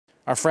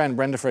Our friend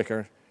Brenda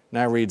Fricker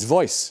now reads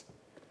Voice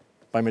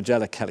by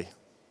Majella Kelly.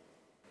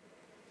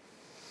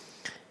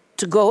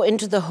 To go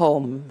into the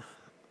home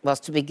was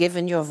to be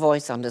given your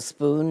voice on the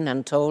spoon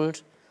and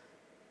told,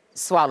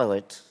 swallow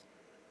it.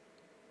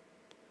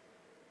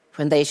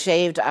 When they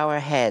shaved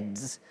our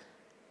heads,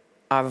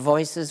 our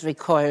voices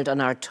recoiled on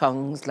our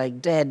tongues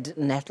like dead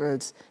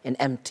nettles in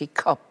empty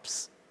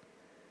cups.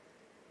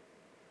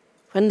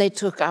 When they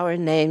took our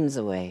names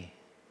away,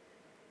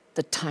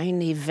 the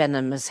tiny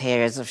venomous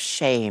hairs of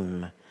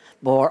shame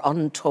bore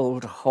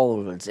untold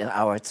holes in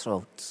our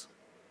throats.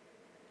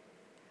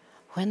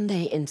 When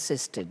they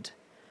insisted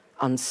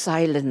on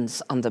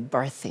silence on the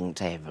birthing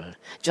table,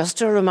 just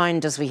to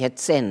remind us we had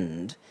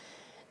sinned,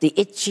 the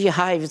itchy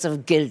hives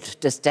of guilt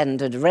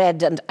distended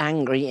red and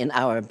angry in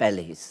our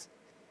bellies.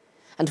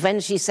 And when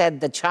she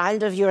said, the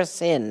child of your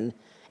sin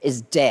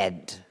is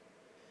dead,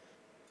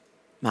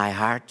 my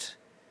heart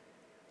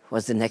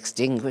was an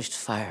extinguished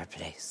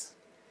fireplace.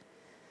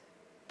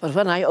 But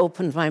when I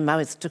opened my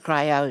mouth to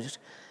cry out,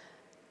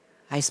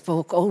 I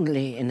spoke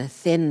only in a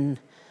thin,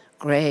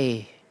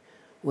 grey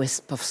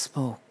wisp of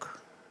smoke.